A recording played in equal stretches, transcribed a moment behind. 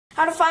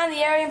How to find the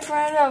area and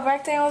perimeter of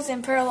rectangles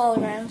and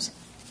parallelograms.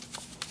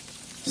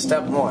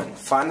 Step 1.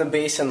 Find the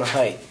base and the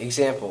height.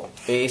 Example,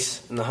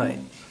 base and the height.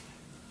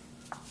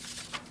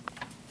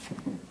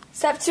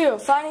 Step 2.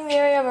 Finding the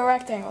area of a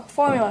rectangle.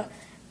 Formula.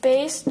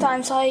 Base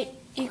times height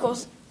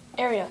equals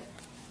area.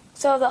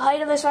 So the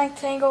height of this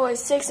rectangle is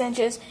 6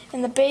 inches,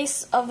 and the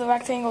base of the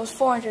rectangle is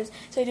 4 inches.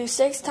 So you do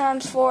 6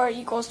 times 4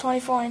 equals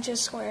 24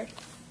 inches squared.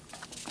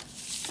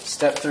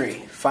 Step 3.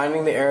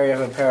 Finding the area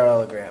of a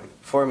parallelogram.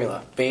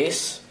 Formula.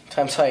 Base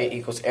times height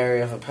equals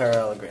area of a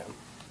parallelogram.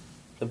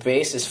 The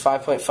base is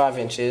 5.5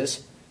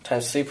 inches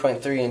times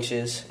 3.3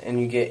 inches, and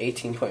you get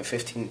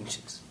 18.15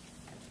 inches.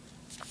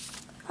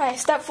 Alright,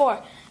 step 4.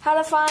 How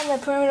to find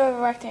the perimeter of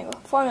a rectangle.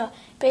 Formula.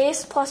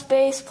 Base plus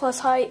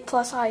height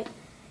plus height.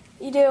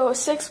 You do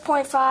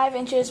 6.5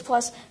 inches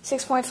plus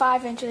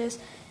 6.5 inches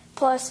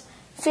plus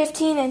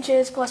 15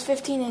 inches plus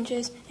 15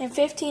 inches, and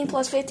 15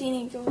 plus 15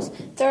 equals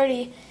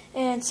 30,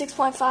 and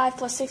 6.5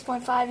 plus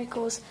 6.5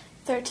 equals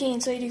 13.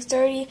 So you do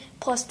 30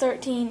 plus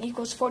 13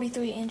 equals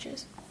 43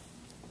 inches.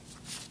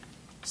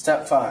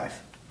 Step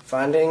 5.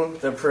 Finding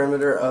the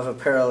perimeter of a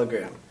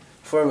parallelogram.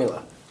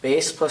 Formula.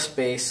 Base plus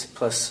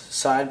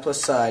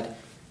side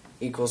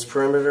equals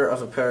perimeter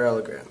of a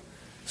parallelogram.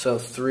 So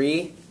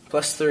 3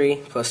 plus 3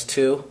 plus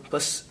 2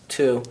 plus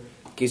 2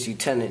 gives you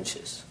 10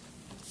 inches.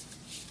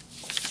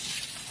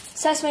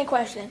 Assessment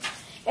question.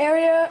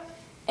 Area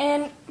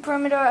and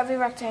perimeter of a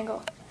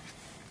rectangle.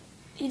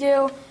 You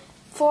do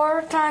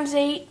 4 times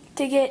 8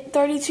 to get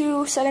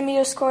 32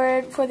 centimeters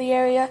squared for the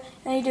area,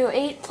 and you do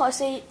 8 plus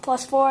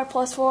 4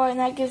 plus 4, and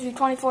that gives you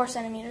 24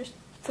 centimeters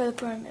for the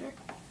perimeter.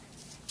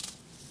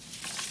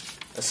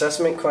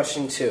 Assessment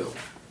question 2.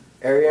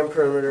 Area and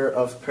perimeter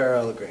of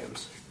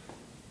parallelograms.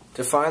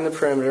 To find the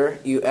perimeter,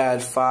 you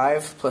add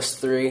 5 plus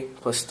 3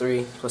 plus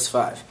 3 plus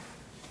 5,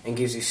 and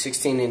gives you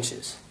 16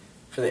 inches.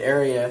 For the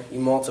area, you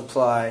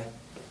multiply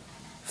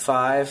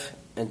 5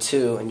 and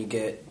 2, and you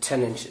get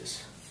 10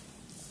 inches.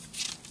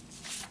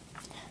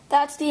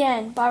 That's the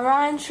end. By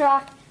Ryan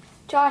Schrock,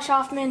 Josh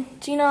Hoffman,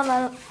 Gino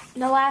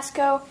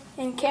Nolasco,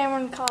 and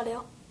Cameron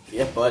Caudill.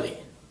 Yeah, buddy.